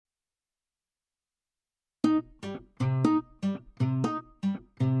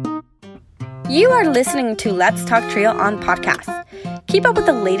You are listening to Let's Talk Trio on podcast. Keep up with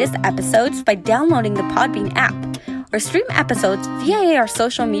the latest episodes by downloading the Podbean app or stream episodes via our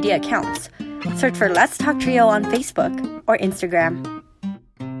social media accounts. Search for Let's Talk Trio on Facebook or Instagram.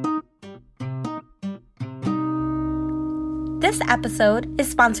 This episode is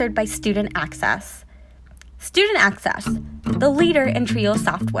sponsored by Student Access. Student Access, the leader in Trio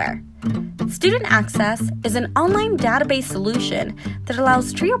software. Student Access is an online database solution that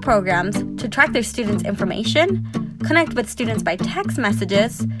allows Trio programs to track their students' information, connect with students by text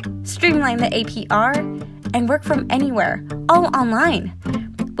messages, streamline the APR, and work from anywhere, all online,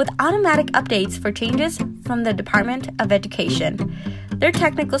 with automatic updates for changes from the Department of Education. Their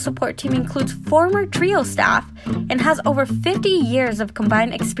technical support team includes former Trio staff and has over 50 years of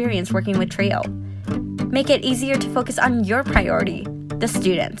combined experience working with Trio. Make it easier to focus on your priority, the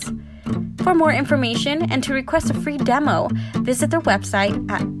students. For more information and to request a free demo, visit their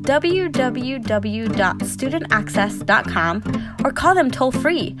website at www.studentaccess.com or call them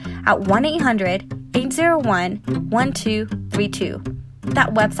toll-free at 1-800-801-1232.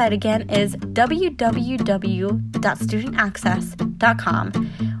 That website again is www.studentaccess.com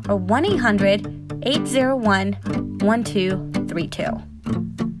or 1-800-801-1232.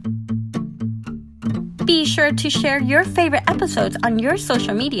 Be sure to share your favorite episodes on your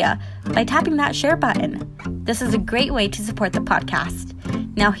social media by tapping that share button. This is a great way to support the podcast.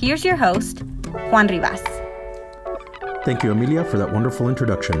 Now here's your host, Juan Rivas. Thank you, Amelia, for that wonderful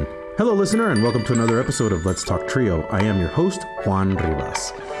introduction. Hello, listener, and welcome to another episode of Let's Talk Trio. I am your host, Juan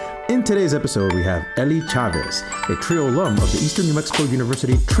Rivas. In today's episode, we have Eli Chavez, a Trio alum of the Eastern New Mexico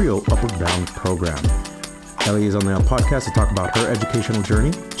University Trio Upward Bound program. Eli is on the podcast to talk about her educational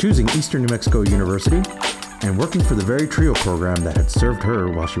journey, choosing Eastern New Mexico University, and working for the very Trio program that had served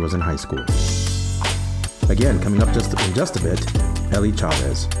her while she was in high school. Again, coming up in just a bit, Eli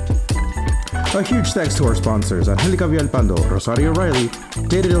Chavez. A huge thanks to our sponsors, Angelica Villalpando, Rosario Riley,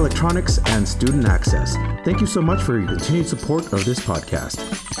 Data Electronics, and Student Access. Thank you so much for your continued support of this podcast.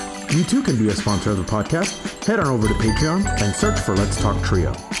 You too can be a sponsor of the podcast. Head on over to Patreon and search for Let's Talk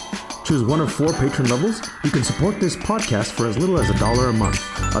Trio. Choose one of 4 patron levels. You can support this podcast for as little as $1 a month.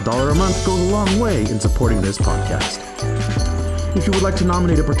 $1 a month goes a long way in supporting this podcast. If you would like to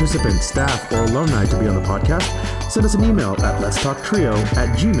nominate a participant, staff, or alumni to be on the podcast, send us an email at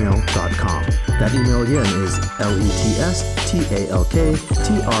letstalktrio@gmail.com. That email again is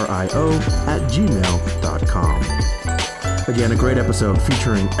letstalktrio@gmail.com. Again, a great episode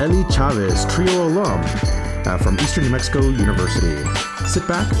featuring Eli Chavez, Trio alum from Eastern New Mexico University. Sit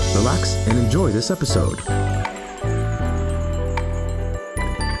back, relax, and enjoy this episode.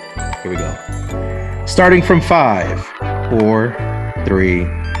 Here we go. Starting from 5, 4, 3,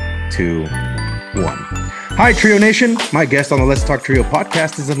 2, 1. Hi, Trio Nation. My guest on the Let's Talk Trio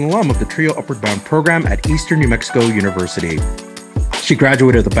podcast is an alum of the Trio Upward Bound program at Eastern New Mexico University. She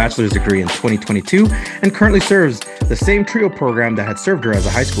graduated with a bachelor's degree in 2022 and currently serves the same Trio program that had served her as a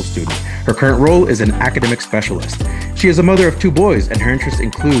high school student. Her current role is an academic specialist. She is a mother of 2 boys, and her interest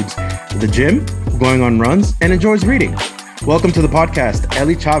includes the gym, going on runs, and enjoys reading. Welcome to the podcast,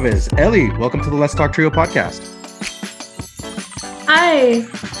 Eli Chavez. Eli, welcome to the Let's Talk Trio podcast. Hi,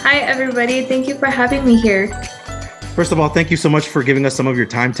 everybody. Thank you for having me here. First of all, thank you so much for giving us some of your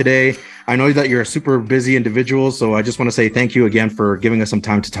time today. I know that you're a super busy individual, so I just want to say thank you again for giving us some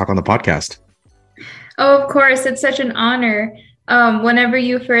time to talk on the podcast. Oh, of course. It's such an honor. Whenever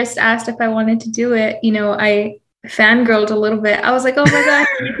you first asked if I wanted to do it, I fangirled a little bit. I was like, oh my gosh,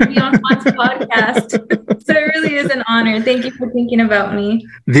 you can be on Juan's podcast. So it really is an honor. Thank you for thinking about me.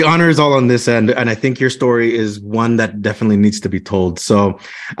 The honor is all on this end, and I think your story is one that definitely needs to be told. So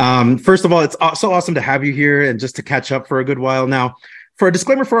first of all, it's so awesome to have you here and just to catch up for a good while now. For a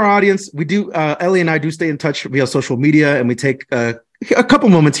disclaimer for our audience, we do, Eli and I do stay in touch via social media, and we take a couple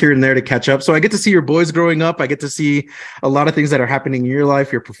moments here and there to catch up. So I get to see your boys growing up. I get to see a lot of things that are happening in your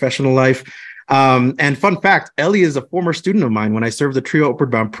life, your professional life. And fun fact, Eli is a former student of mine when I served the Trio Upward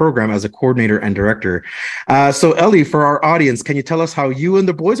Bound program as a coordinator and director. So Eli, for our audience, can you tell us how you and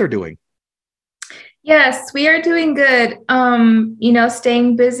the boys are doing? Yes, we are doing good.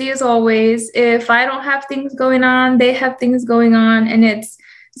 Staying busy as always. If I don't have things going on, they have things going on, and it's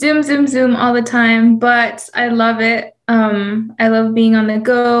Zoom, Zoom, Zoom all the time, but I love it. I love being on the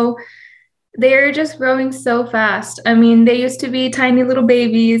go. They're just growing so fast. I mean, they used to be tiny little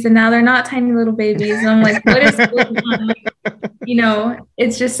babies, and now they're not tiny little babies. And I'm like, what is going on?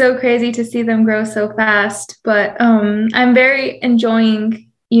 It's just so crazy to see them grow so fast. But I'm very enjoying,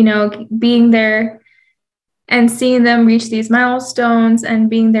 being there and seeing them reach these milestones and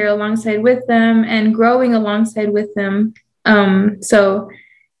being there alongside with them and growing alongside with them. So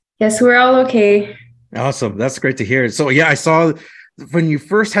Yes, we're all okay. Awesome. That's great to hear. So yeah, I saw when you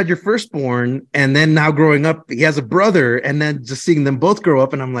first had your firstborn, and then now growing up, he has a brother, and then just seeing them both grow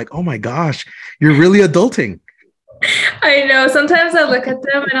up, and I'm like, oh my gosh, you're really adulting. I know. Sometimes I look at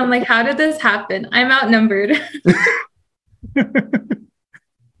them and I'm like, how did this happen? I'm outnumbered.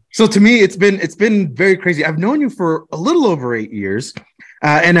 So to me, it's been very crazy. I've known you for a little over 8 years,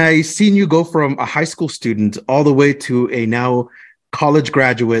 and I've seen you go from a high school student all the way to a now college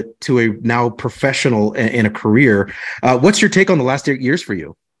graduate to a now professional in a career. What's your take on the last 8 years for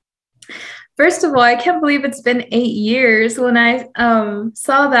you? First of all, I can't believe it's been 8 years. When I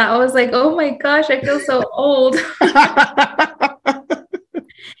saw that, I was like, oh my gosh, I feel so old.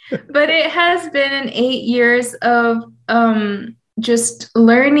 But it has been an 8 years of just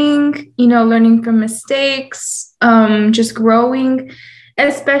learning, learning from mistakes, just growing,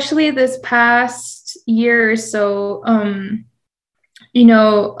 especially this past year or so.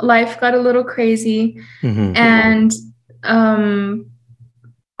 Life got a little crazy. Mm-hmm. And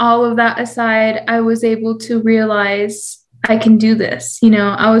all of that aside, I was able to realize I can do this.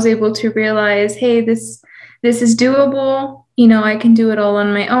 I was able to realize, hey, this is doable. I can do it all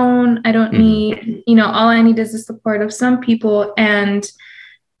on my own. I don't need, all I need is the support of some people. And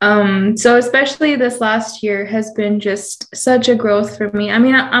so especially this last year has been just such a growth for me. I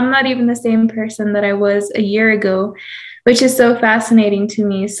mean, I'm not even the same person that I was a year ago, which is so fascinating to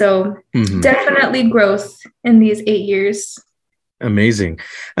me. So definitely growth in these 8 years. Amazing.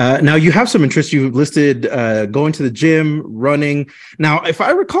 Now you have some interests. You listed going to the gym, running. Now, if I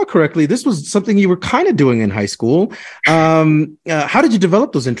recall correctly, this was something you were kind of doing in high school. How did you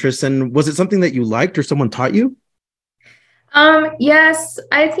develop those interests? And was it something that you liked or someone taught you? Yes,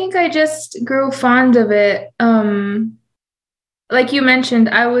 I think I just grew fond of it. Like you mentioned,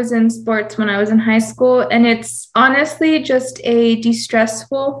 I was in sports when I was in high school, and it's honestly just a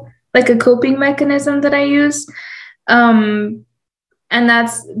de-stressful, like a coping mechanism that I use. And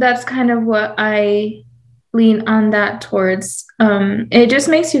that's kind of what I lean on that towards. It just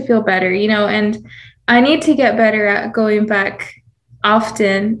makes you feel better, and I need to get better at going back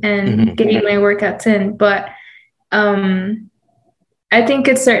often and getting my workouts in. But I think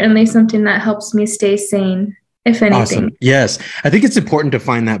it's certainly something that helps me stay sane, if anything. Awesome. Yes. I think it's important to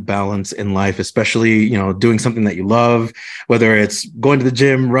find that balance in life, especially, doing something that you love, whether it's going to the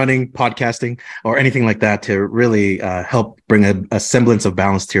gym, running, podcasting, or anything like that, to really help bring a semblance of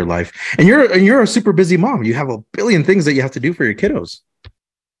balance to your life. And you're a super busy mom. You have a billion things that you have to do for your kiddos.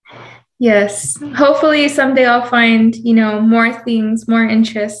 Yes. Hopefully someday I'll find, more things, more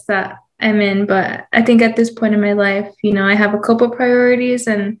interests that I'm in. But I think at this point in my life, I have a couple priorities,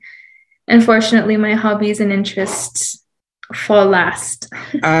 and unfortunately, my hobbies and interests fall last.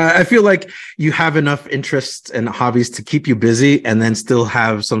 I feel like you have enough interests and hobbies to keep you busy, and then still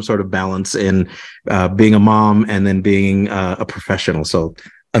have some sort of balance in being a mom and then being a professional. So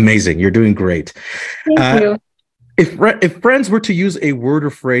amazing. You're doing great. Thank you. If friends were to use a word or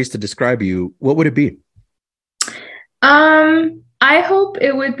phrase to describe you, what would it be? I hope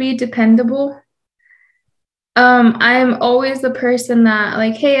it would be dependable. I'm always the person that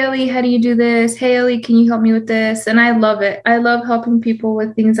like, hey, Ellie, how do you do this? Hey, Ellie, can you help me with this? And I love it. I love helping people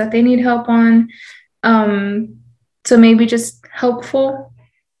with things that they need help on. So maybe just helpful,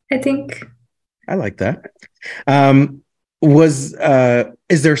 I think. I like that.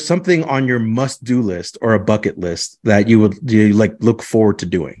 Is there something on your must-do list or a bucket list that you look forward to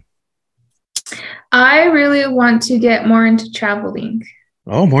doing? I really want to get more into traveling.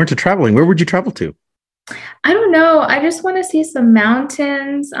 Oh, more into traveling. Where would you travel to? I don't know. I just want to see some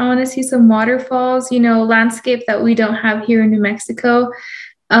mountains. I want to see some waterfalls, landscape that we don't have here in New Mexico.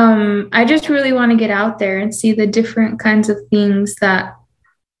 I just really want to get out there and see the different kinds of things that,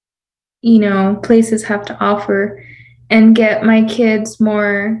 places have to offer, and get my kids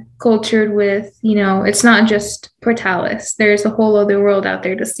more cultured with, it's not just Portales. There's a whole other world out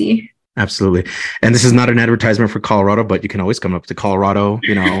there to see. Absolutely. And this is not an advertisement for Colorado, but you can always come up to Colorado.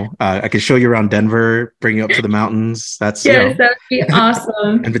 I can show you around Denver, bring you up to the mountains. That's yes, that would be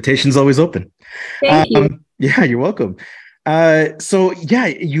awesome. Invitation's always open. Thank you. Yeah, you're welcome. So yeah,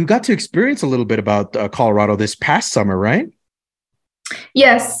 you got to experience a little bit about Colorado this past summer, right?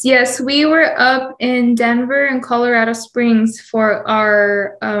 Yes. We were up in Denver and Colorado Springs for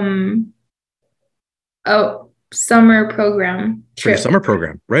our summer program trip. For your summer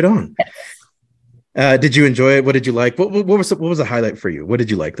program, right on. Yes. Did you enjoy it? What did you like? What was the highlight for you? What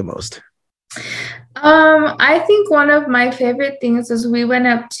did you like the most? I think one of my favorite things is we went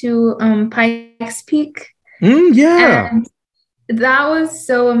up to Pikes Peak. Yeah. And that was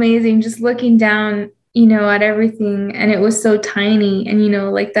so amazing, just looking down at everything, and it was so tiny,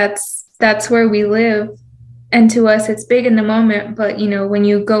 and like that's where we live. And to us, it's big in the moment, but when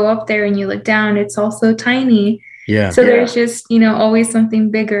you go up there and you look down, it's also tiny. Yeah. So there's just, always something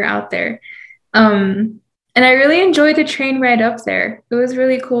bigger out there. And I really enjoyed the train ride up there. It was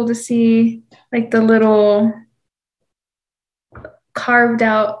really cool to see like the little carved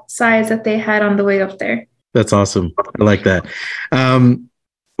out sides that they had on the way up there. That's awesome. I like that.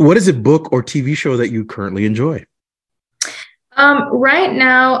 What is a book or TV show that you currently enjoy? Right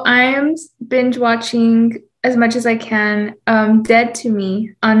now, I am binge watching as much as I can, Dead to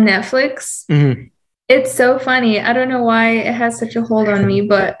Me on Netflix. Mm-hmm. It's so funny. I don't know why it has such a hold on me,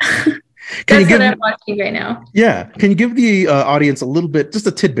 but that's what I'm watching right now. Yeah. Can you give the audience a little bit, just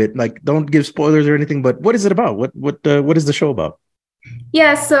a tidbit, like don't give spoilers or anything, but what is it about? What is the show about?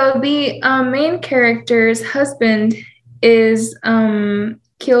 Yeah, so the main character's husband is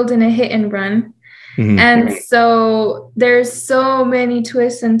killed in a hit and run. Mm-hmm. And so there's so many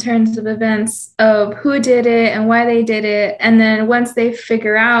twists and turns of events of who did it and why they did it. And then once they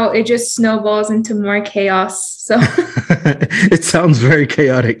figure out, it just snowballs into more chaos. So it sounds very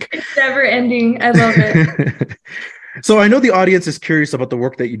chaotic. It's never ending. I love it. So I know the audience is curious about the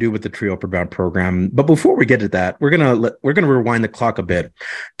work that you do with the Trio Upward Bound program. But before we get to that, we're gonna rewind the clock a bit.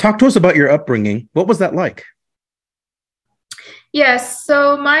 Talk to us about your upbringing. What was that like? Yes,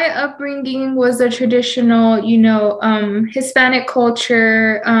 so my upbringing was a traditional, Hispanic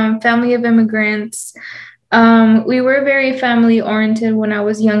culture, family of immigrants. We were very family oriented when I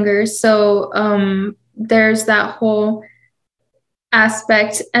was younger. So there's that whole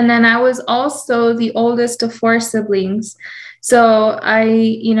aspect. And then I was also the oldest of 4 siblings. So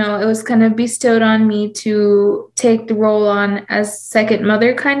it was kind of bestowed on me to take the role on as second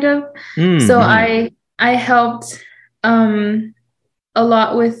mother, kind of. Mm-hmm. So I helped a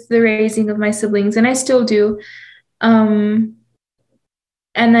lot with the raising of my siblings, and I still do. And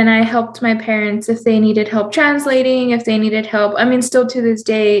then I helped my parents if they needed help translating, if they needed help. I mean, still to this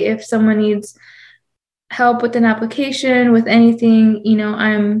day, if someone needs help with an application, with anything,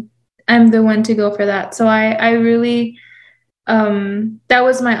 I'm the one to go for that. So I really, that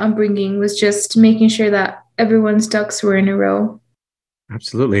was my upbringing, was just making sure that everyone's ducks were in a row.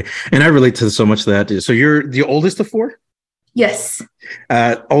 Absolutely. And I relate to so much of that. So you're the oldest of 4? Yes.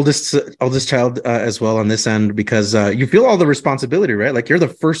 Oldest child as well on this end, because you feel all the responsibility, right? Like you're the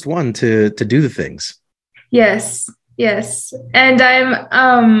first one to do the things. Yes. And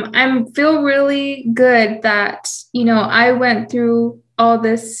I'm feel really good that, I went through all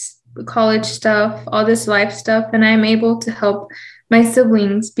this college stuff, all this life stuff, and I'm able to help my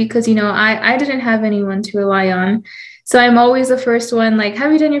siblings because, I didn't have anyone to rely on. So I'm always the first one, like,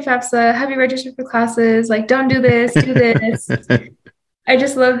 have you done your FAFSA? Have you registered for classes? Like, don't do this, do this. I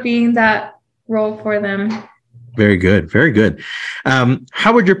just love being that role for them. Very good. Very good.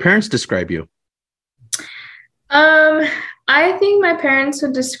 How would your parents describe you? I think my parents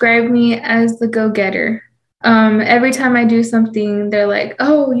would describe me as the go-getter. Every time I do something, they're like,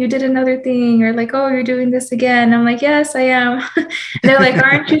 oh, you did another thing, or like, oh, you're doing this again. I'm like, yes, I am. And they're like,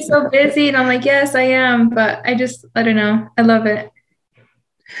 aren't you so busy? And I'm like, yes, I am. But I don't know. I love it.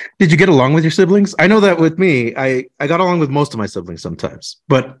 Did you get along with your siblings? I know that with me, I got along with most of my siblings sometimes,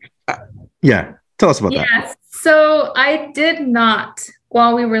 but yeah, tell us about that. Yes. So I did not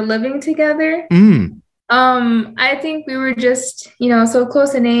while we were living together. I think we were just, so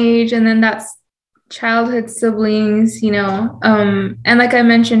close in age, and then that's childhood siblings, and like I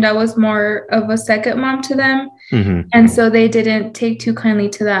mentioned, I was more of a second mom to them. Mm-hmm. And so they didn't take too kindly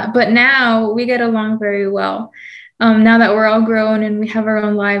to that. But now we get along very well. Now that we're all grown and we have our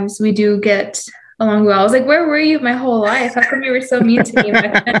own lives, we do get along well. I was like, where were you my whole life? How come you were so mean to me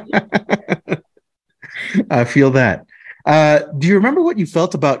back then? I feel that. Do you remember what you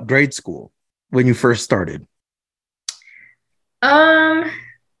felt about grade school when you first started?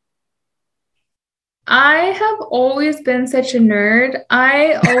 I have always been such a nerd.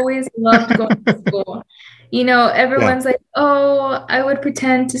 I always loved going to school. Everyone's like, oh, I would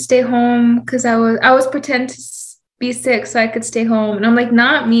pretend to stay home because I was pretend to be sick so I could stay home. And I'm like,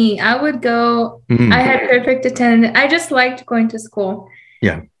 not me. I would go. Mm-hmm. I had perfect attendance. I just liked going to school.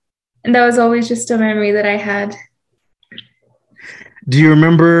 Yeah. And that was always just a memory that I had. Do you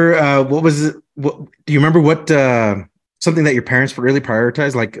remember what was it? Do you remember what something that your parents really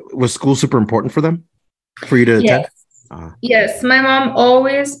prioritized? Like, was school super important for them? For you to attend? Yes, my mom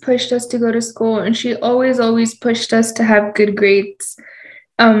always pushed us to go to school, and she always pushed us to have good grades.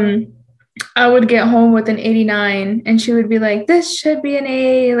 I would get home with an 89, and she would be like, this should be an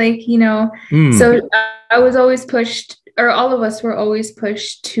A, like, So I was always pushed, or all of us were always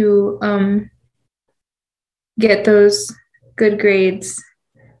pushed to get those good grades.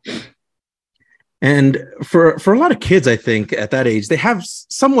 And for a lot of kids, I think at that age, they have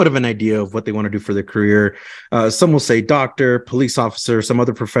somewhat of an idea of what they want to do for their career. Some will say doctor, police officer, some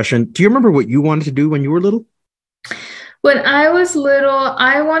other profession. Do you remember what you wanted to do when you were little? When I was little,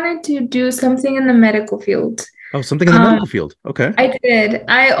 I wanted to do something in the medical field. Oh, something in the medical field. Okay. I did.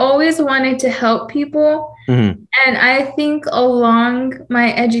 I always wanted to help people. Mm-hmm. And I think along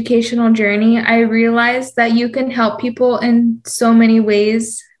my educational journey, I realized that you can help people in so many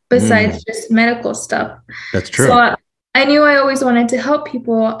ways besides just medical stuff. That's true. So I knew I always wanted to help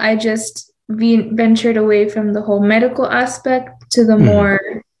people. I just ventured away from the whole medical aspect to the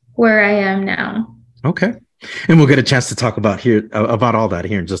more where I am now. Okay. And we'll get a chance to talk about all that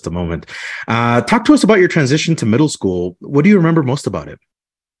here in just a moment. Talk to us about your transition to middle school. What do you remember most about it?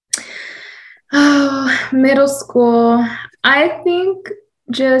 Oh, middle school. I think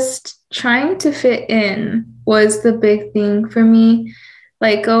just trying to fit in was the big thing for me.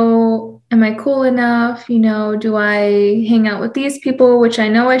 Like, oh, am I cool enough? You know, do I hang out with these people, which I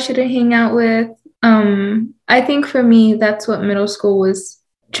know I shouldn't hang out with? I think for me, that's what middle school was,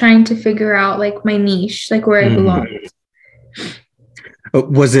 trying to figure out like my niche, like where I belong.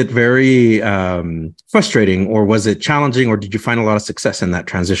 Was it very frustrating, or was it challenging, or did you find a lot of success in that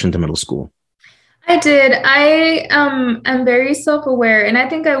transition to middle school? I did. I am very self-aware, and I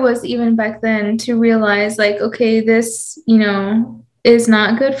think I was even back then, to realize like, okay, this, you know, is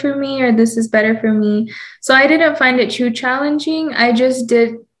not good for me, or this is better for me. So I didn't find it too challenging. I just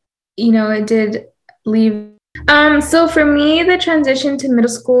did, you know, it did leave. So for me, the transition to middle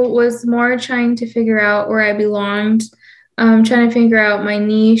school was more trying to figure out where I belonged, trying to figure out my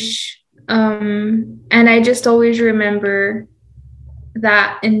niche. And I just always remember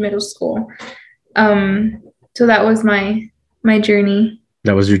that in middle school. So that was my journey.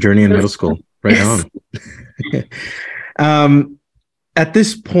 That was your journey in middle school. Right on. At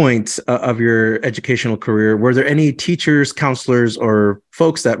this point of your educational career, were there any teachers, counselors, or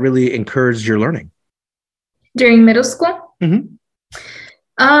folks that really encouraged your learning? During middle school? Mm-hmm.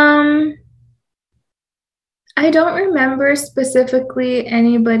 I don't remember specifically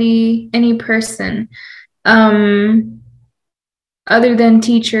any person, other than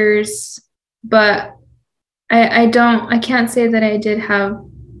teachers, but I can't say that I did have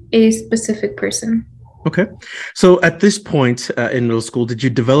a specific person. Okay. So at this point in middle school, did you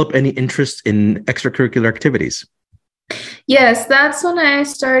develop any interest in extracurricular activities? Yes, that's when I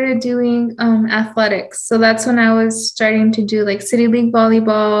started doing athletics. So that's when I was starting to do like City League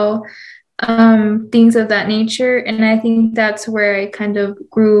volleyball, things of that nature. And I think that's where I kind of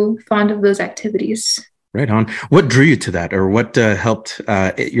grew fond of those activities. Right on. What drew you to that, or what helped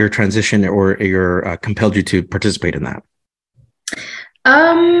your transition, or your compelled you to participate in that?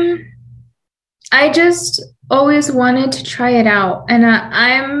 I just always wanted to try it out. And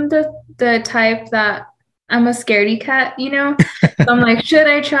I'm the type that I'm a scaredy cat, you know? So I'm like, should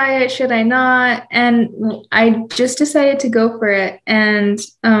I try it? Should I not? And I just decided to go for it. And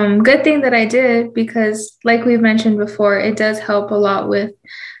good thing that I did, because like we've mentioned before, it does help a lot with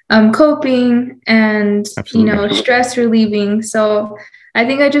coping and, Absolutely. You know, stress relieving. So I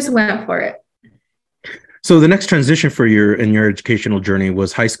think I just went for it. So the next transition for your educational journey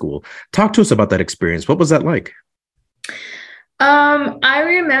was high school. Talk to us about that experience. What was that like? I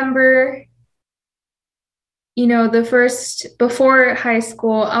remember, you know, before high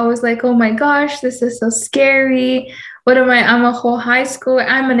school, I was like, oh my gosh, this is so scary. I'm a whole high school.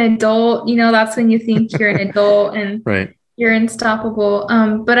 I'm an adult. You know, that's when you think you're an adult and right. You're unstoppable.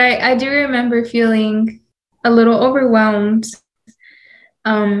 But I do remember feeling a little overwhelmed.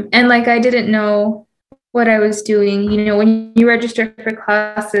 And like, I didn't know what I was doing. You know, when you register for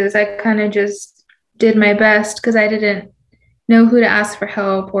classes, I kind of just did my best because I didn't know who to ask for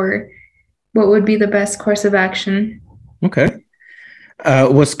help or what would be the best course of action. Okay.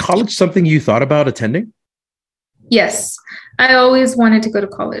 Was college something you thought about attending? Yes. I always wanted to go to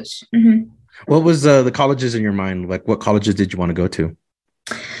college. Mm-hmm. What was the colleges in your mind? Like, what colleges did you want to go to?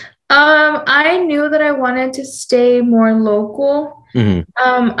 I knew that I wanted to stay more local. Mm-hmm.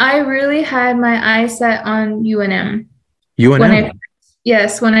 I really had my eyes set on UNM. UNM?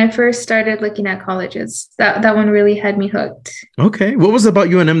 When I first started looking at colleges. That one really had me hooked. Okay. What was it about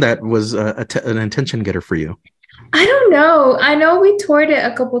UNM that was an attention getter for you? I don't know. I know we toured it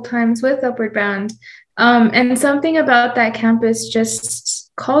a couple times with Upward Bound. And something about that campus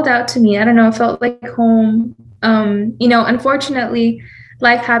just called out to me. I don't know. It felt like home. You know, unfortunately,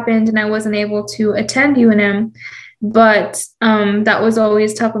 life happened and I wasn't able to attend UNM, but that was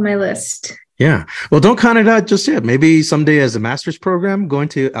always top of my list. Yeah. Well, don't count it out just yet. Maybe someday as a master's program going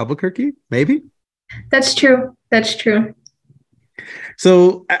to Albuquerque, maybe? That's true. That's true.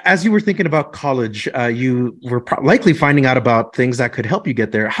 So, as you were thinking about college, you were likely finding out about things that could help you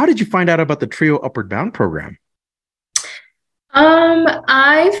get there. How did you find out about the Trio Upward Bound program?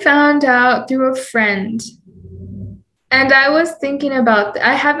 I found out through a friend. And I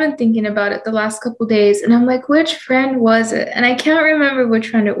have been thinking about it the last couple days, and I'm like, which friend was it? And I can't remember which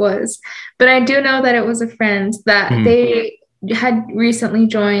friend it was, but I do know that it was a friend that they had recently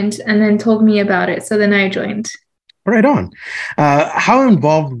joined and then told me about it. So then I joined. Right on. How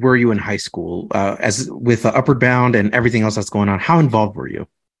involved were you in high school as with Upward Bound and everything else that's going on? How involved were you?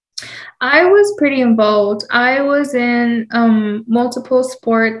 I was pretty involved. I was in multiple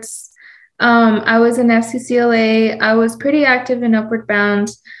sports. I was in FCCLA. I was pretty active in Upward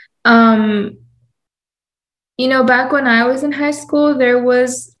Bound. Back when I was in high school, there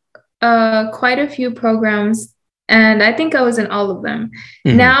was quite a few programs, and I think I was in all of them.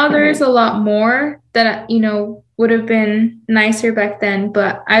 Mm-hmm. Now there's a lot more that, would have been nicer back then,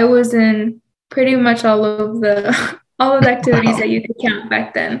 but I was in pretty much all of the activities that you could count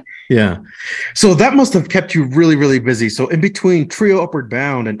back then. Yeah. So that must have kept you really, really busy. So in between Trio Upward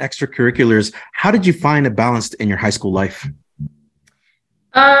Bound and extracurriculars, how did you find a balance in your high school life?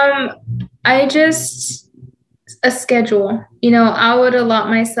 A schedule. I would allot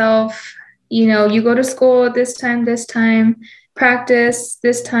myself, you go to school at this time, practice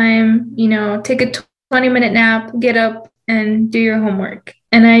this time, take a 20-minute nap, get up and do your homework.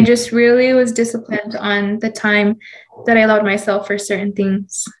 And I just really was disciplined on the time that I allowed myself for certain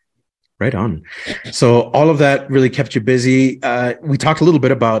things. Right on. So all of that really kept you busy. We talked a little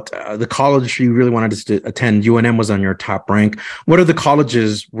bit about the college you really wanted to attend. UNM was on your top rank. What are the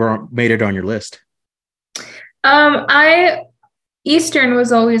colleges made it on your list? Eastern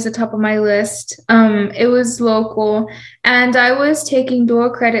was always the top of my list. It was local, and I was taking dual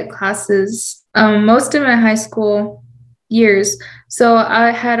credit classes most of my high school years. So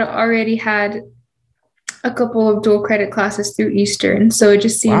I had already had a couple of dual credit classes through Eastern. So it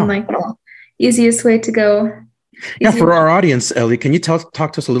just seemed like the easiest way to go. Yeah, for our audience, Ellie, can you talk to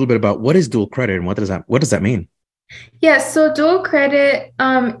us a little bit about what is dual credit and what does that mean? Yes, so dual credit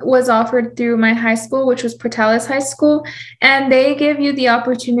was offered through my high school, which was Portales High School, and they give you the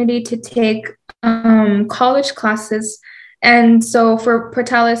opportunity to take college classes. And so for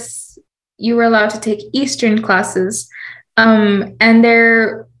Portales, you were allowed to take Eastern classes, and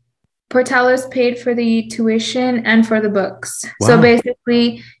Portales paid for the tuition and for the books. Wow. So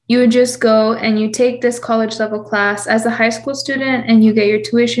basically, you would just go and you take this college level class as a high school student, and you get your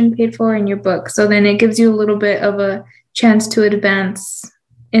tuition paid for and your book. So then it gives you a little bit of a chance to advance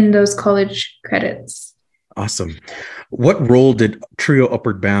in those college credits. Awesome. What role did Trio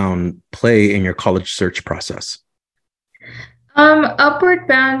Upward Bound play in your college search process? Upward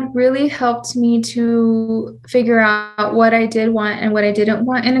Bound really helped me to figure out what I did want and what I didn't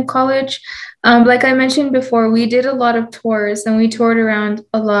want in a college. Like I mentioned before, we did a lot of tours and we toured around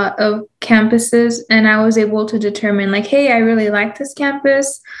a lot of campuses, and I was able to determine like, hey, I really like this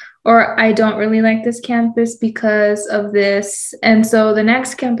campus, or I don't really like this campus because of this. And so the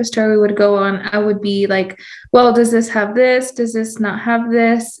next campus tour we would go on, I would be like, well, does this have this? Does this not have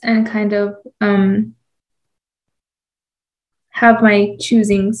this? And kind of have my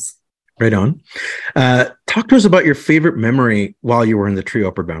choosings. Right on. Talk to us about your favorite memory while you were in the Trio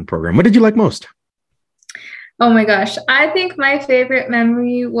Upward Bound program. What did you like most? Oh my gosh. I think my favorite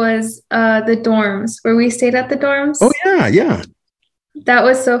memory was the dorms, where we stayed at the dorms. Oh, yeah. That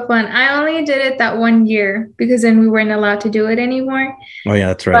was so fun. I only did it that 1 year because then we weren't allowed to do it anymore. Oh, yeah,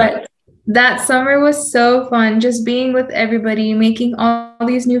 that's right. But that summer was so fun, just being with everybody, making all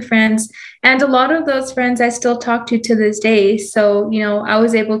these new friends. And a lot of those friends I still talk to this day. So, I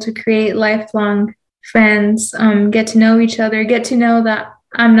was able to create lifelong friends, get to know each other, get to know that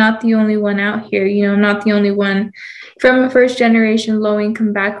I'm not the only one out here, I'm not the only one from a first generation low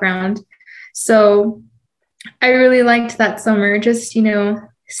income background. So I really liked that summer, just,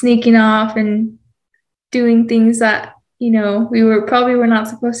 sneaking off and doing things that we were not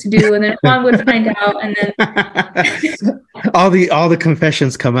supposed to do, and then Juan would find out, and then all the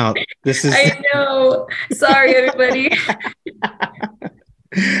confessions come out. I know. Sorry, everybody.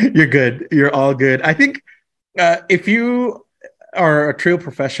 You're good. You're all good. I think if you are a Trio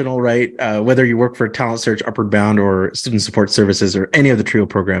professional, right? Whether you work for Talent Search, Upward Bound, or Student Support Services, or any of the Trio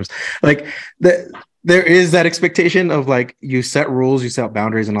programs, like there is that expectation of like you set rules, you set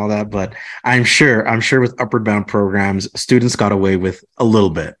boundaries and all that. But I'm sure with Upward Bound programs, students got away with a little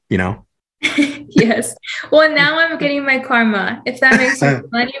bit, Yes. Well, now I'm getting my karma, if that makes you feel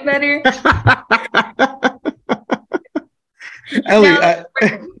any better. Ellie,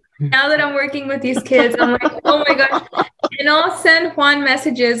 now that I'm working with these kids, I'm like, oh my gosh. And I'll send Juan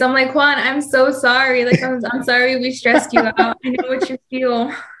messages. I'm like, Juan, I'm so sorry. Like, I'm sorry we stressed you out. I know what you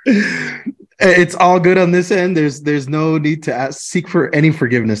feel. It's all good on this end. There's no need to seek for any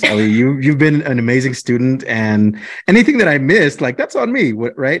forgiveness, Ellie. You've been an amazing student, and anything that I missed, like, that's on me,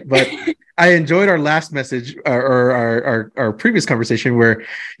 right? But I enjoyed our last message or our previous conversation where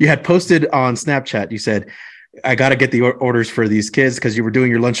you had posted on Snapchat. You said, I got to get the orders for these kids because you were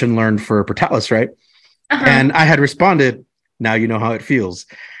doing your lunch and learn for Portales, right? Uh-huh. And I had responded, now you know how it feels.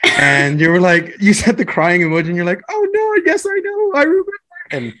 And you were like, you sent the crying emoji and you're like, oh no, yes, I know, I remember.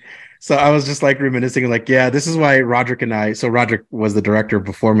 And so I was just like reminiscing, like, yeah, this is why Roderick and I, so Roderick was the director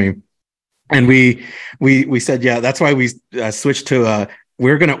before me. And we said, yeah, that's why we switched to,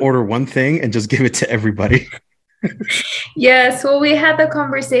 we're going to order one thing and just give it to everybody. Yes, well, we had the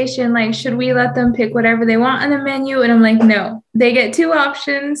conversation, like, should we let them pick whatever they want on the menu? And I'm like, no, they get two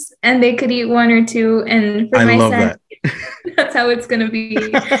options and they could eat one or two. And for I love that. That's how it's going to be.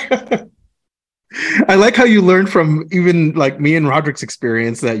 I like how you learned from even like me and Roderick's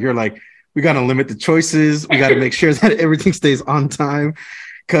experience that you're like, we got to limit the choices. We got to make sure that everything stays on time.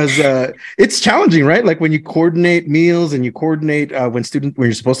 Because it's challenging, right? Like when you coordinate meals and you coordinate when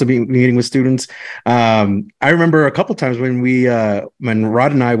you're supposed to be meeting with students. I remember a couple times when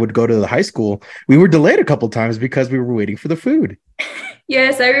Rod and I would go to the high school, we were delayed a couple times because we were waiting for the food.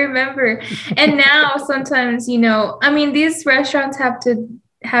 Yes, I remember. And now sometimes, I mean, these restaurants have to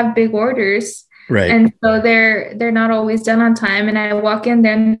have big orders. Right. And so they're not always done on time. And I walk in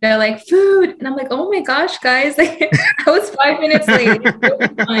there and they're like, food. And I'm like, oh my gosh, guys, I was 5 minutes late.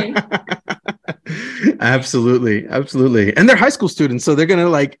 Absolutely. Absolutely. And they're high school students, so they're going to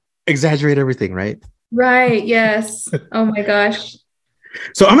like exaggerate everything, right? Right. Yes. Oh my gosh.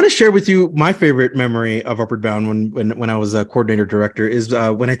 So I'm going to share with you my favorite memory of Upward Bound when I was a coordinator director is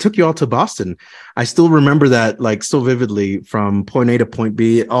when I took you all to Boston. I still remember that like so vividly, from point A to point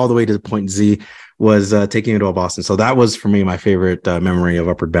B all the way to point Z was taking you to Boston. So that was for me my favorite memory of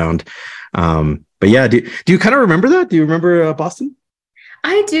Upward Bound. But yeah, do you kind of remember that? Do you remember Boston?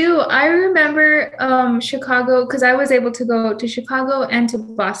 I do. I remember Chicago because I was able to go to Chicago and to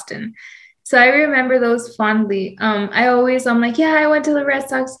Boston. So I remember those fondly. I'm like, yeah, I went to the Red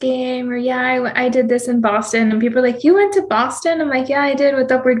Sox game, or yeah, I did this in Boston. And people are like, you went to Boston? I'm like, yeah, I did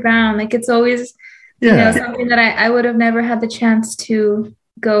with Upward Bound. Like, it's always, something that I would have never had the chance to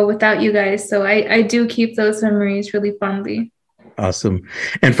go without you guys. So I do keep those memories really fondly. Awesome.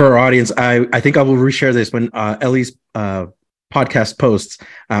 And for our audience, I think I will reshare this when Ellie's podcast posts.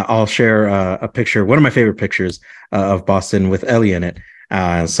 I'll share a picture, one of my favorite pictures of Boston with Ellie in it.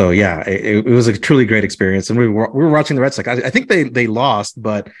 So yeah, it was a truly great experience, and we were watching the Red Sox. I think they lost,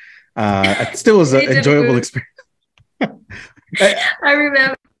 but it still was an enjoyable experience. I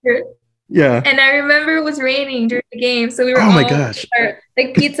remember. Yeah, and I remember it was raining during the game, so we were my gosh,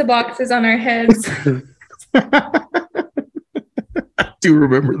 like pizza boxes on our heads. I do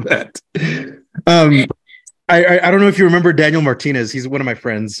remember that. I don't know if you remember Daniel Martinez. He's one of my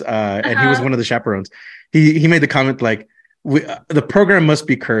friends, and he was one of the chaperones. He made the comment like, the program must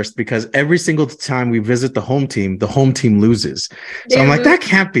be cursed because every single time we visit the home team loses. So I'm like, that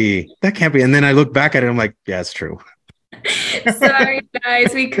can't be. And then I look back at it, I'm like, yeah, it's true. Sorry,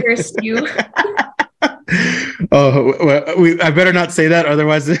 guys, we cursed you. Oh, well, I better not say that,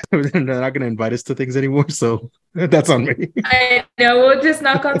 otherwise they're not going to invite us to things anymore. So that's on me. I know. We'll just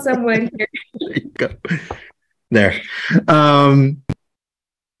knock on some wood here. There you go. There.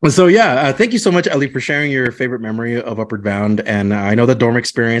 So yeah, thank you so much, Ellie, for sharing your favorite memory of Upward Bound. And I know the dorm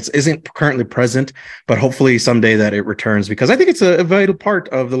experience isn't currently present, but hopefully someday that it returns, because I think it's a vital part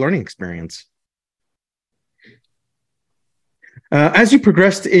of the learning experience. As you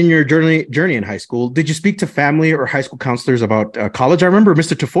progressed in your journey in high school, did you speak to family or high school counselors about college? I remember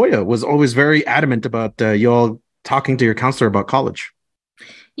Mr. Tafoya was always very adamant about you all talking to your counselor about college.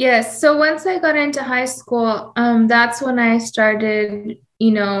 Yes. So once I got into high school, that's when I started,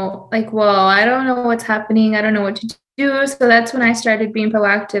 like, well, I don't know what's happening. I don't know what to do. So that's when I started being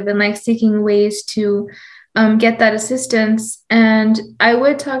proactive and like seeking ways to get that assistance. And I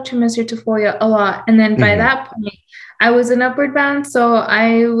would talk to Mr. Tafoya a lot. And then by that point, I was in Upward Bound. So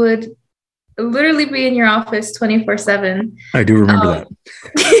I would literally be in your office 24/7. I do remember that.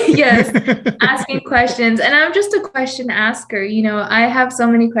 Yes, asking questions. And I'm just a question asker. I have so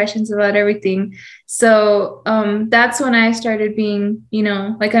many questions about everything. So that's when I started being,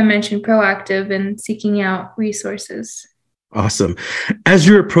 like I mentioned, proactive and seeking out resources. Awesome. As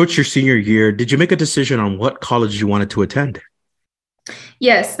you approach your senior year, did you make a decision on what college you wanted to attend?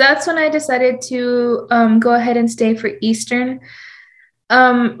 Yes, that's when I decided to go ahead and stay for Eastern.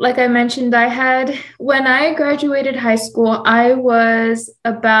 Like I mentioned, when I graduated high school, I was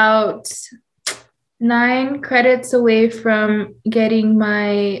about 9 credits away from getting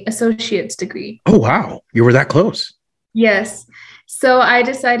my associate's degree. Oh, wow. You were that close. Yes. So I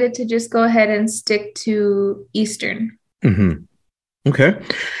decided to just go ahead and stick to Eastern. Mm-hmm. Okay.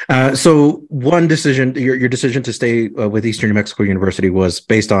 So one decision, your decision to stay with Eastern New Mexico University was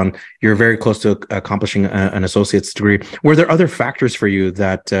based on you're very close to accomplishing an associate's degree. Were there other factors for you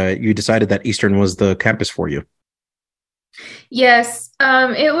that you decided that Eastern was the campus for you? Yes,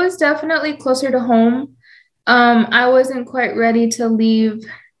 it was definitely closer to home. I wasn't quite ready to leave,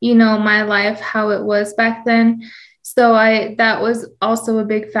 my life how it was back then. So that was also a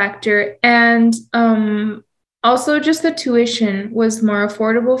big factor. And also, just the tuition was more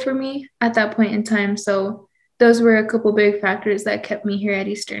affordable for me at that point in time. So those were a couple big factors that kept me here at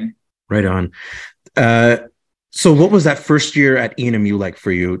Eastern. Right on. So what was that first year at ENMU like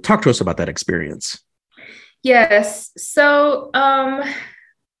for you? Talk to us about that experience. Yes. So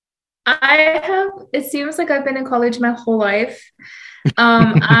it seems like I've been in college my whole life.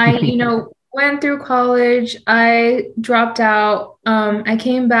 I went through college, I dropped out, I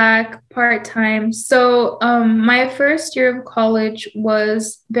came back part-time. So my first year of college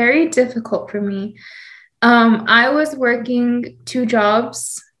was very difficult for me. I was working 2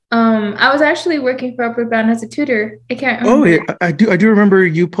 jobs. I was actually working for Upward Bound as a tutor. I can't remember. Oh, yeah, I do remember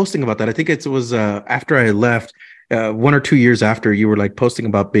you posting about that. I think it was after I left, 1 or 2 years after, you were like posting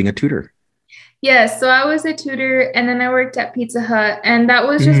about being a tutor. Yes, so I was a tutor and then I worked at Pizza Hut, and that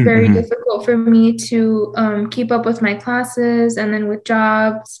was just very difficult for me to keep up with my classes and then with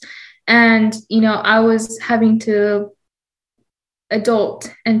jobs. And, I was having to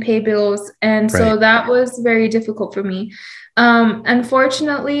adult and pay bills. And so that was very difficult for me.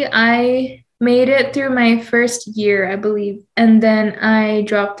 Unfortunately, I made it through my first year, I believe, and then I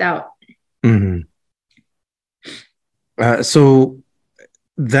dropped out. Mm-hmm. So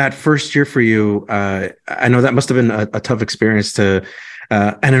that first year for you, I know that must have been a tough experience and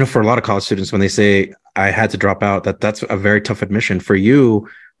I know for a lot of college students, when they say I had to drop out, that's a very tough admission for you.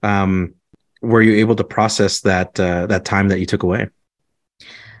 Were you able to process that time that you took away?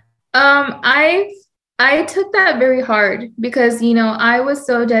 I took that very hard because, I was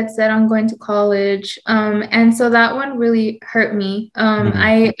so dead set on going to college. And so that one really hurt me.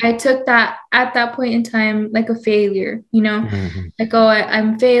 I took that at that point in time like a failure, like, oh,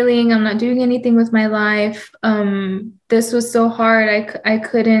 I'm failing. I'm not doing anything with my life. This was so hard. I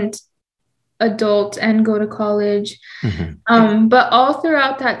couldn't adult and go to college. But all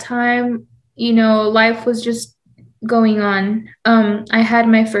throughout that time, life was just going on. I had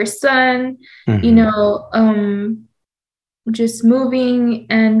my first son, just moving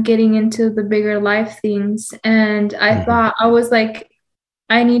and getting into the bigger life things. And I thought, I was like,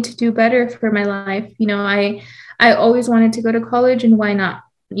 I need to do better for my life. I always wanted to go to college, and why not?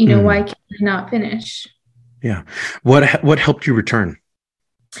 Why can't I not finish? Yeah. What helped you return?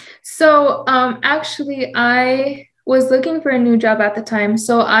 So actually, I was looking for a new job at the time.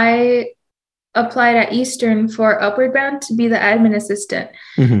 So I applied at Eastern for Upward Bound to be the admin assistant.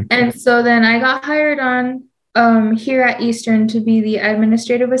 And so then I got hired on here at Eastern to be the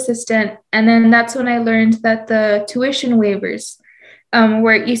administrative assistant. And then that's when I learned that the tuition waivers,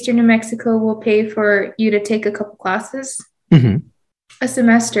 where Eastern New Mexico will pay for you to take a couple classes a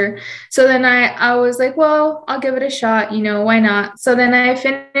semester. So then I was like, well, I'll give it a shot, why not? So then I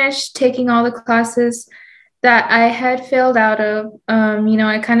finished taking all the classes that I had failed out of.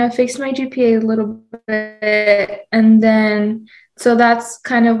 I kind of fixed my GPA a little bit. And then, so that's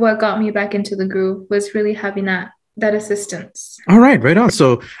kind of what got me back into the groove, was really having that assistance. All right, right on.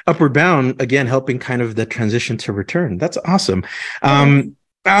 So Upward Bound, again, helping kind of the transition to return. That's awesome. I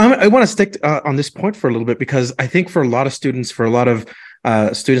want to stick on this point for a little bit, because I think for a lot of students,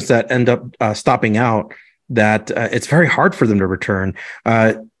 that end up stopping out, that it's very hard for them to return.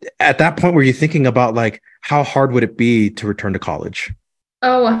 At that point, were you thinking about like, how hard would it be to return to college?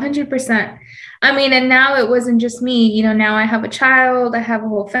 Oh, 100%. I mean, and now it wasn't just me, now I have a child, I have a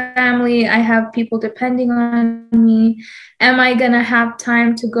whole family, I have people depending on me. Am I going to have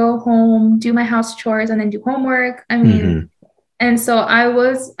time to go home, do my house chores, and then do homework? I mean, and so I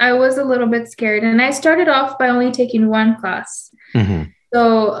was a little bit scared, and I started off by only taking one class.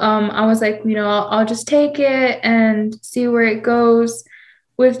 So I was like, I'll just take it and see where it goes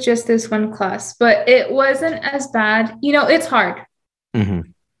with just this one class. But it wasn't as bad. It's hard.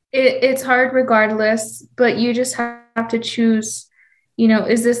 It's hard regardless, but you just have to choose,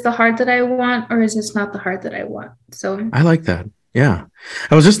 is this the heart that I want, or is this not the heart that I want? So I like that. Yeah.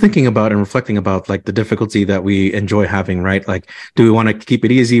 I was just thinking about and reflecting about like the difficulty that we enjoy having, right? Like, do we want to keep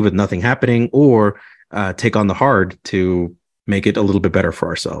it easy with nothing happening, or take on the hard to make it a little bit better for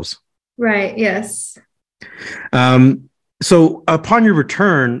ourselves? Right. Yes. Um, so upon your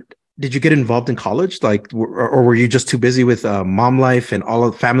return, did you get involved in college? Like, or were you just too busy with mom life and all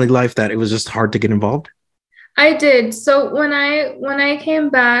of family life that it was just hard to get involved? I did. So when I came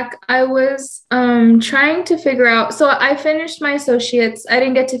back, I was trying to figure out. So I finished my associates. I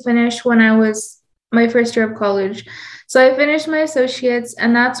didn't get to finish when I was my first year of college. So I finished my associates,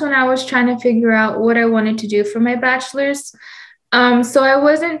 and that's when I was trying to figure out what I wanted to do for my bachelor's. So I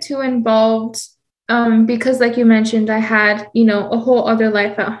wasn't too involved because, like you mentioned, I had, a whole other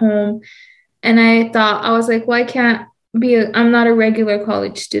life at home. And I was like, well, I can't I'm not a regular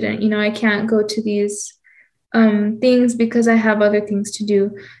college student. I can't go to these things because I have other things to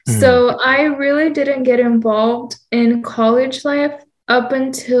do. Mhm. So I really didn't get involved in college life up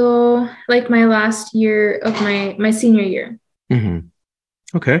until like my last year of my senior year. Mhm.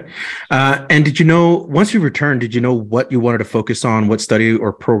 Okay. And did you know, once you returned, did you know what you wanted to focus on, what study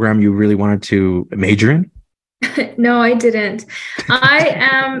or program you really wanted to major in? No, I didn't. I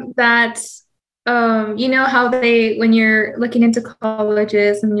am that you know how when you're looking into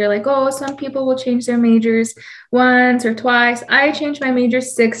colleges and you're like, oh, some people will change their majors once or twice. I changed my major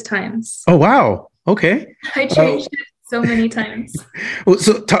 6 times. Oh, wow. Okay. I Uh, changed it so many times. well,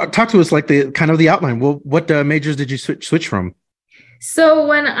 so talk to us like the kind of the outline. Well, what majors did you switch from? So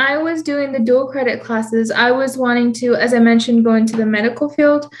when I was doing the dual credit classes, I was wanting to, as I mentioned, go into the medical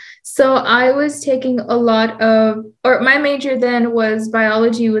field. So I was taking a lot of, or my major then was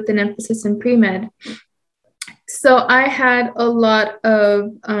biology with an emphasis in pre-med. So I had a lot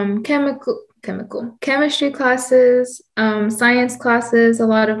of chemistry classes, science classes, a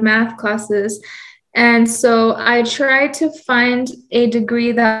lot of math classes. And so I tried to find a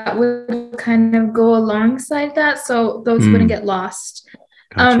degree that would kind of go alongside that so those wouldn't Mm, get lost.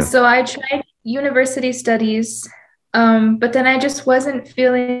 gotcha. So I tried university studies, but then I just wasn't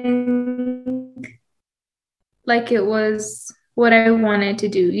feeling like it was what I wanted to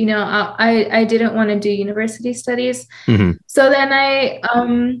do. I didn't want to do university studies. Hmm. So then I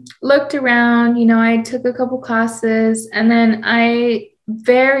looked around, I took a couple classes, and then I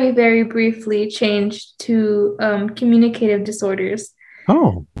very, very briefly changed to communicative disorders.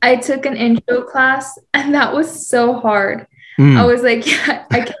 Oh. I took an intro class, and that was so hard. I Mm, was like, yeah,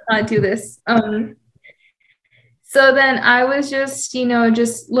 I cannot do this. So then I was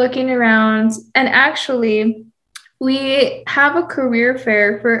just looking around, and actually, we have a career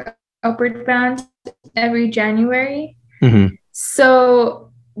fair for Upward Bound every January. hmm.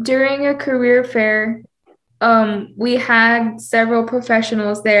 So during a career fair, we had several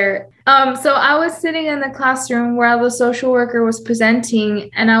professionals there. So I was sitting in the classroom while the social worker was presenting,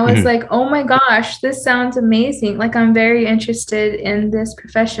 and I was Hmm. like, oh my gosh, this sounds amazing. Like, I'm very interested in this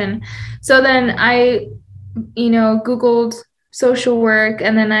profession. So then I, Googled social work,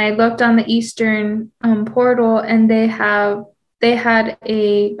 and then I looked on the Eastern portal, and they had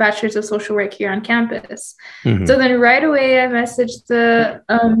a bachelor's of social work here on campus. Hmm. So then right away, I messaged the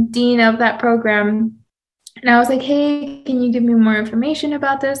dean of that program, and I was like, hey, can you give me more information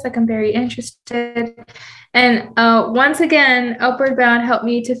about this? Like, I'm very interested. And once again, Upward Bound helped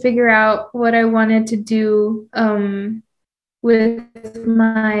me to figure out what I wanted to do with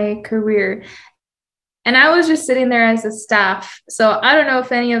my career. And I was just sitting there as a staff. So I don't know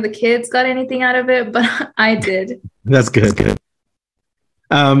if any of the kids got anything out of it, but I did. That's good. Good.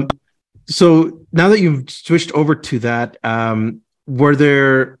 Um, so now that you've switched over to that, were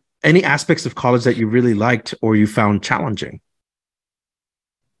there any aspects of college that you really liked or you found challenging?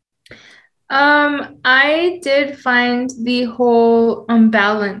 I did find the whole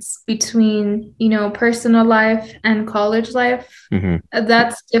balance between, personal life and college life. Hmm.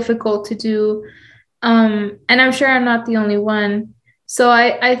 That's difficult to do. And I'm sure I'm not the only one. So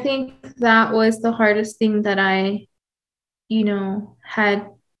I think that was the hardest thing that I, had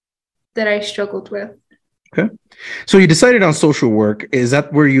that I struggled with. Okay. So you decided on social work. Is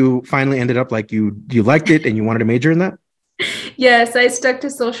that where you finally ended up? Like you liked it and you wanted to major in that? Yes, I stuck to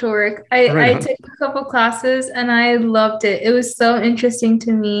social work. Right I on. took a couple classes and I loved it. It was so interesting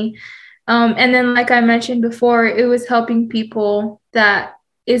to me. And then, like I mentioned before, it was helping people that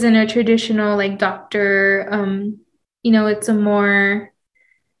isn't a traditional like doctor. It's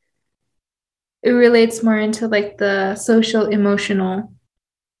it relates more into like the social emotional.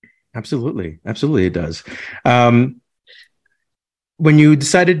 Absolutely. Absolutely, it does. Um, when you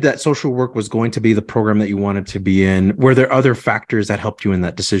decided that social work was going to be the program that you wanted to be in, were there other factors that helped you in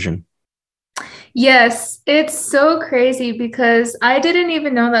that decision? Yes, it's so crazy because I didn't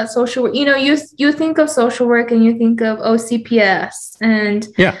even know that social work, you think of social work and you think of OCPS and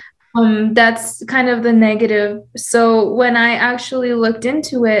Yeah. that's kind of the negative. So when I actually looked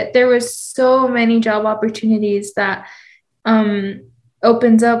into it, there was so many job opportunities that um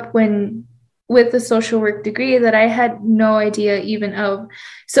opens up when with the social work degree that I had no idea even of.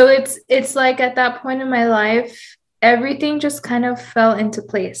 So it's like at that point in my life, everything just kind of fell into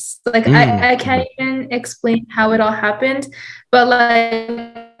place. Like I Mm-hmm. can't even explain how it all happened, but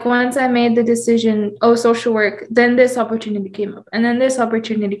like once I made the decision, oh, social work, then this opportunity came up, and then this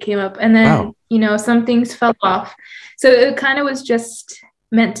opportunity came up, and Wow. then some things fell off. So it kind of was just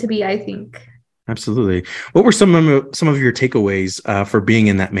meant to be, I think. Absolutely. What were some of your takeaways for being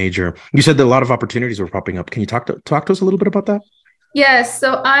in that major? You said that a lot of opportunities were popping up. Can you talk to us a little bit about that? Yes,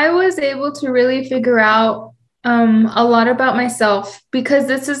 so I was able to really figure out a lot about myself because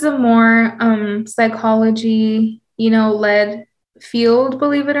this is a more psychology, led field,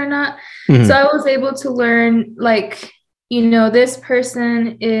 believe it or not. So Hmm. I was able to learn like, this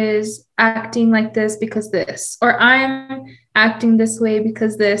person is acting like this because this, or I'm acting this way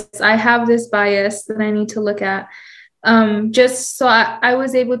because this. I have this bias that I need to look at. Just so I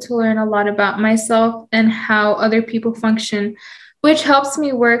was able to learn a lot about myself and how other people function, which helps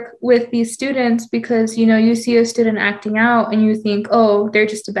me work with these students because you see a student acting out and you think, oh, they're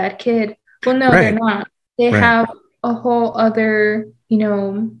just a bad kid. Well, no, they're Right. not. They Right. have a whole other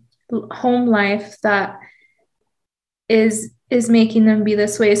home life that is making them be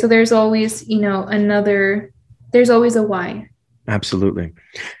this way. So there's always there's always a why. Absolutely.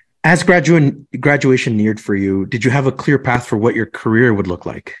 As graduation neared for you, did you have a clear path for what your career would look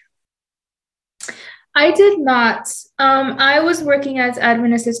like? I did not. I was working as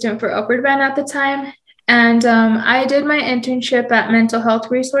admin assistant for Upward Bound at the time, and I did my internship at Mental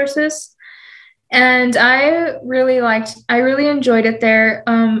Health Resources, and I really enjoyed it there.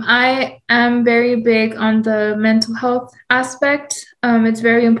 I am very big on the mental health aspect. It's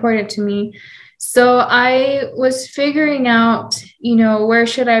very important to me. So I was figuring out, where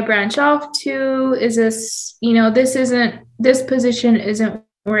should I branch off to? Is this, this position isn't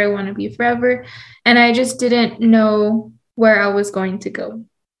where I want to be forever. And I just didn't know where I was going to go.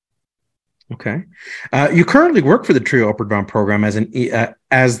 Okay. You currently work for the Trio Upward Bound program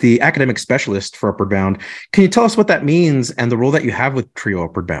as the academic specialist for Upward Bound. Can you tell us what that means and the role that you have with Trio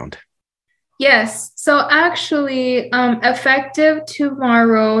Upward Bound? Yes. So actually, effective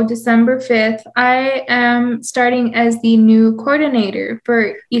tomorrow, December 5th, I am starting as the new coordinator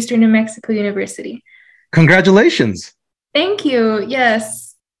for Eastern New Mexico University. Congratulations. Thank you.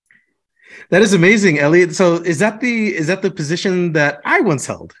 Yes. That is amazing, Elliot. So is that the position that I once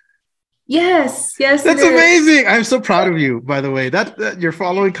held? Yes. Yes, it That's is. amazing. I'm so proud of you, by the way. That you're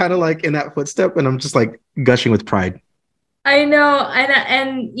following kind of like in that footstep, and I'm just like gushing with pride. I know. And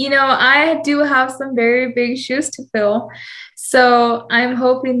I do have some very big shoes to fill. So I'm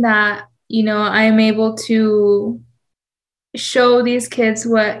hoping that, I'm able to show these kids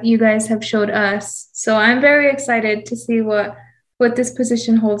what you guys have showed us. So I'm very excited to see what this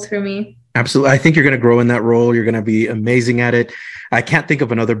position holds for me. Absolutely. I think you're going to grow in that role. You're going to be amazing at it. I can't think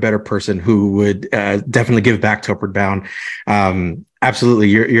of another better person who would definitely give back to Upward Bound. Absolutely.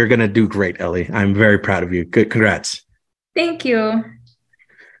 You're going to do great, Ellie. I'm very proud of you. Good. Congrats. Thank you.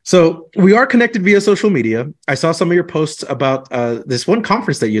 So we are connected via social media. I saw some of your posts about this one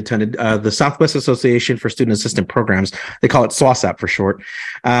conference that you attended, the Southwest Association for Student Assistant Programs. They call it SWASAP for short.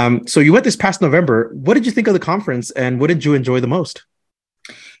 So you went this past November. What did you think of the conference and what did you enjoy the most?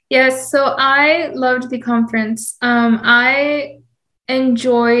 Yes, so I loved the conference. I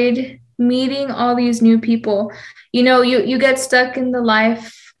enjoyed meeting all these new people. You get stuck in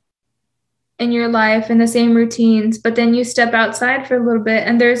your life in the same routines, but then you step outside for a little bit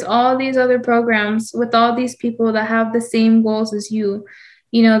and there's all these other programs with all these people that have the same goals as you.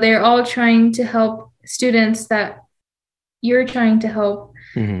 They're all trying to help students that you're trying to help.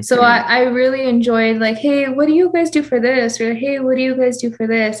 Mhm. So I really enjoyed like, hey, what do you guys do for this? Or hey, what do you guys do for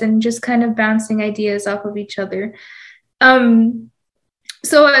this? And just kind of bouncing ideas off of each other. Um,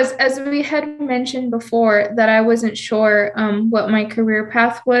 so as we had mentioned before that I wasn't sure what my career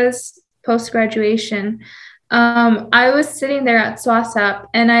path was post graduation. I was sitting there at SWASAP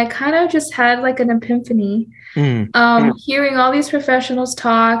and I kind of just had like an epiphany, Mm. hearing all these professionals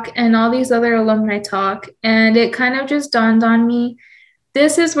talk and all these other alumni talk. And it kind of just dawned on me,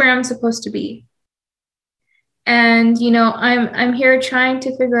 this is where I'm supposed to be. And I'm here trying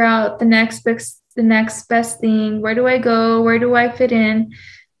to figure out the next best thing. Where do I go? Where do I fit in?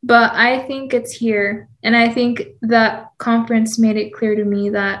 but I think it's here. And I think that conference made it clear to me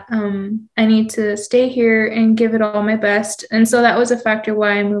that I need to stay here and give it all my best. And so that was a factor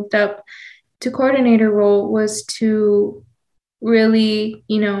why I moved up to coordinator role, was to really,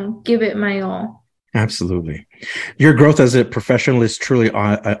 give it my all. Absolutely. Your growth as a professional is truly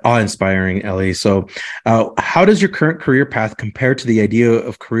awe-inspiring, Ellie. So how does your current career path compare to the idea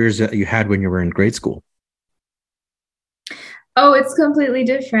of careers that you had when you were in grade school? Oh, it's completely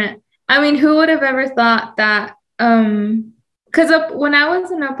different. I mean, who would have ever thought that? Because when I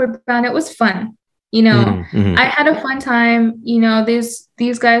was in Upward Bound, it was fun. I had a fun time.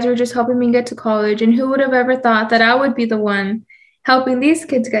 These guys were just helping me get to college. And who would have ever thought that I would be the one helping these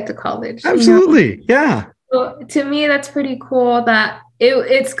kids get to college? Absolutely. Yeah. So to me, that's pretty cool that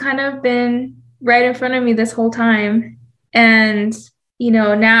it's kind of been right in front of me this whole time. And,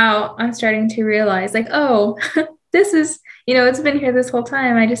 now I'm starting to realize like, oh, this is, it's been here this whole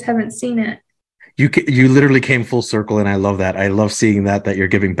time. I just haven't seen it. You literally came full circle, and I love that. I love seeing that you're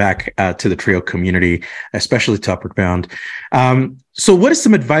giving back to the TRIO community, especially to Upward Bound. So what is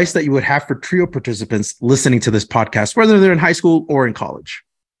some advice that you would have for TRIO participants listening to this podcast, whether they're in high school or in college?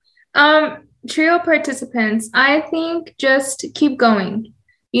 TRIO participants, I think just keep going.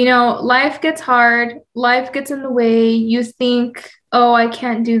 Life gets hard. Life gets in the way. You think, oh, I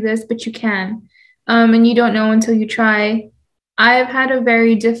can't do this, but you can. And you don't know until you try. I've had a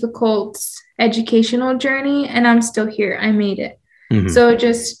very difficult educational journey, and I'm still here. I made it. Mm-hmm. So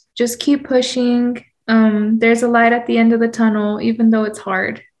just keep pushing. There's a light at the end of the tunnel, even though it's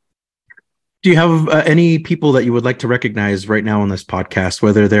hard. Do you have any people that you would like to recognize right now on this podcast,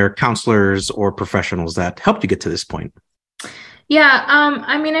 whether they're counselors or professionals that helped you get to this point? Yeah,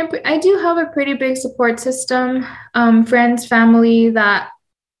 I do have a pretty big support system, friends, family that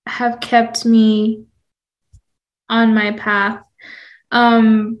have kept me on my path.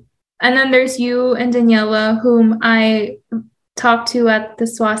 And then there's you and Daniela, whom I talked to at the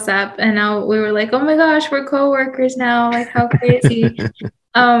SWASAP, and now we were like, oh my gosh, we're coworkers now, like how crazy.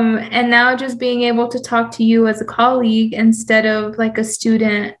 And now just being able to talk to you as a colleague instead of like a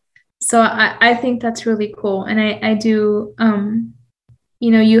student. So I think that's really cool. And I do,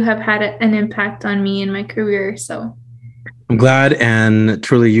 you have had an impact on me in my career. So I'm glad. And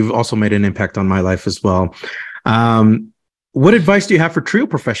truly, you've also made an impact on my life as well. What advice do you have for TRIO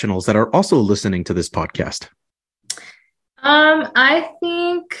professionals that are also listening to this podcast? I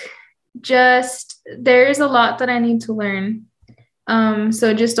think just there's a lot that I need to learn.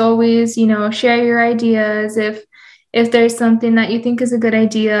 So just always, share your ideas. If there's something that you think is a good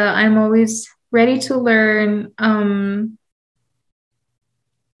idea, I'm always ready to learn.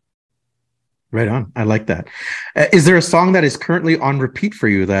 Right on. I like that. Is there a song that is currently on repeat for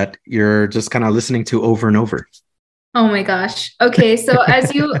you that you're just kind of listening to over and over? Oh my gosh. Okay. So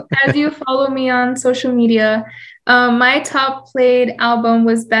as you follow me on social media, my top played album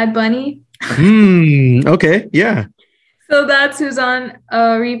was Bad Bunny. Okay. Yeah. So that's who's on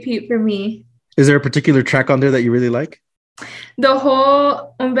repeat for me. Is there a particular track on there that you really like? The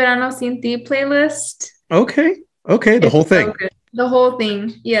whole Un Verano Sin Ti playlist. Okay. The whole thing. So the whole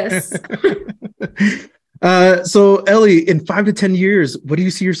thing. Yes. So Ellie, in 5 to 10 years, what do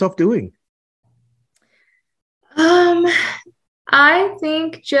you see yourself doing? I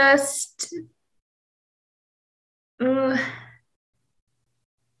think just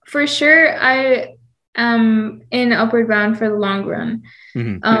for sure I am in Upward Bound for the long run.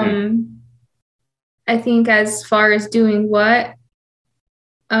 Mm-hmm. I think as far as doing what,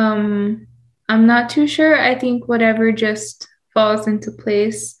 I'm not too sure. I think whatever just falls into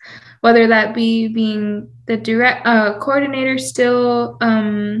place, whether that be being the direct coordinator still,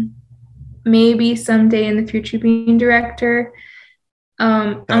 maybe someday in the future being director.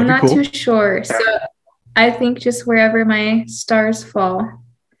 I'm not too sure. So I think just wherever my stars fall.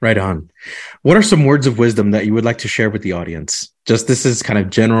 Right on. What are some words of wisdom that you would like to share with the audience? Just this is kind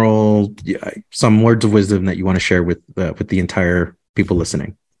of general, some words of wisdom that you want to share with the entire people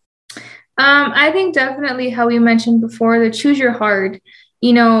listening. I think definitely how we mentioned before, the choose your hard.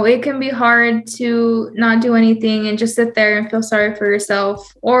 It can be hard to not do anything and just sit there and feel sorry for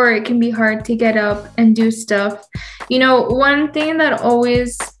yourself, or it can be hard to get up and do stuff. One thing that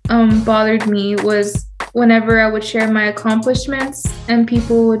always bothered me was whenever I would share my accomplishments and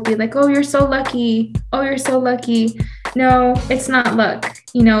people would be like, oh, you're so lucky. Oh, you're so lucky. No, it's not luck.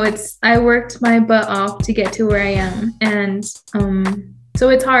 I worked my butt off to get to where I am. And so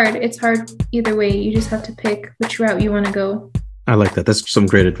it's hard. It's hard either way. You just have to pick which route you want to go. I like that. That's some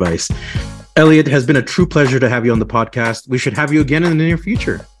great advice. Elliot, it has been a true pleasure to have you on the podcast. We should have you again in the near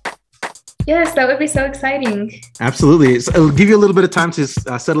future. Yes, that would be so exciting. Absolutely. So it'll give you a little bit of time to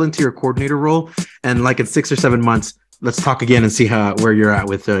settle into your coordinator role. And like in 6 or 7 months, let's talk again and see where you're at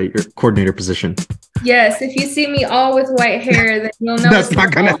with your coordinator position. Yes, if you see me all with white hair, then you'll know that's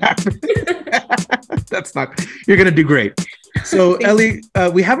not going to happen. You're going to do great. So, Ellie,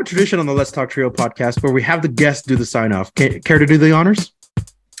 we have a tradition on the Let's Talk Trio podcast where we have the guests do the sign off. Care to do the honors?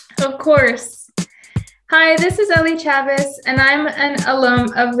 Of course. Hi, this is Ellie Chavez, and I'm an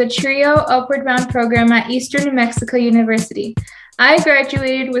alum of the TRIO Upward Bound program at Eastern New Mexico University. I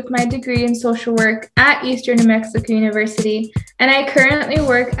graduated with my degree in social work at Eastern New Mexico University, and I currently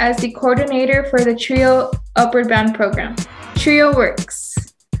work as the coordinator for the TRIO Upward Bound program. TRIO works.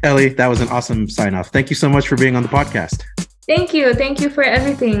 Ellie, that was an awesome sign off. Thank you so much for being on the podcast. Thank you. Thank you for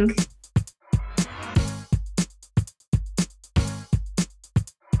everything.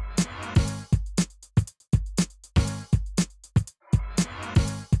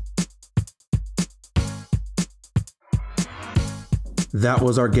 That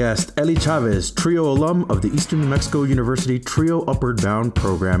was our guest, Ellie Chavez, TRIO alum of the Eastern New Mexico University TRIO Upward Bound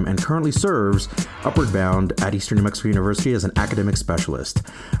program and currently serves Upward Bound at Eastern New Mexico University as an academic specialist.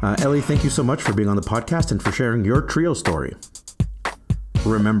 Ellie, thank you so much for being on the podcast and for sharing your TRIO story.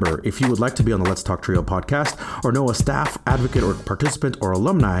 Remember, if you would like to be on the Let's Talk Trio podcast or know a staff, advocate, or participant or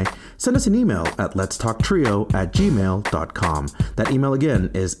alumni, send us an email at letstalktrio@gmail.com. That email again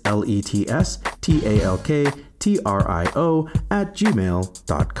is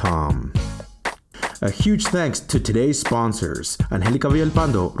letstalktrio@gmail.com. A huge thanks to today's sponsors, Angelica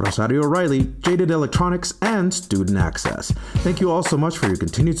Villalpando, Rosario O'Reilly, Jaded Electronics, and Student Access. Thank you all so much for your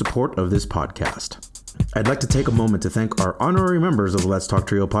continued support of this podcast. I'd like to take a moment to thank our honorary members of the Let's Talk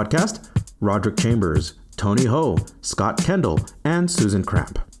Trio podcast, Roderick Chambers, Tony Ho, Scott Kendall, and Susan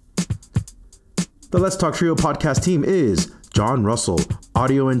Cramp. The Let's Talk Trio podcast team is John Russell,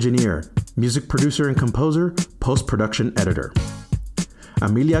 audio engineer, music producer and composer, post-production editor.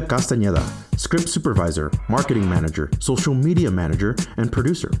 Amelia Castañeda, script supervisor, marketing manager, social media manager, and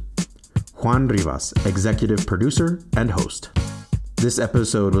producer. Juan Rivas, executive producer and host. This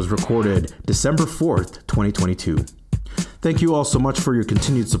episode was recorded December 4th, 2022. Thank you all so much for your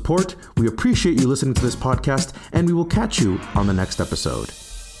continued support. We appreciate you listening to this podcast, and we will catch you on the next episode.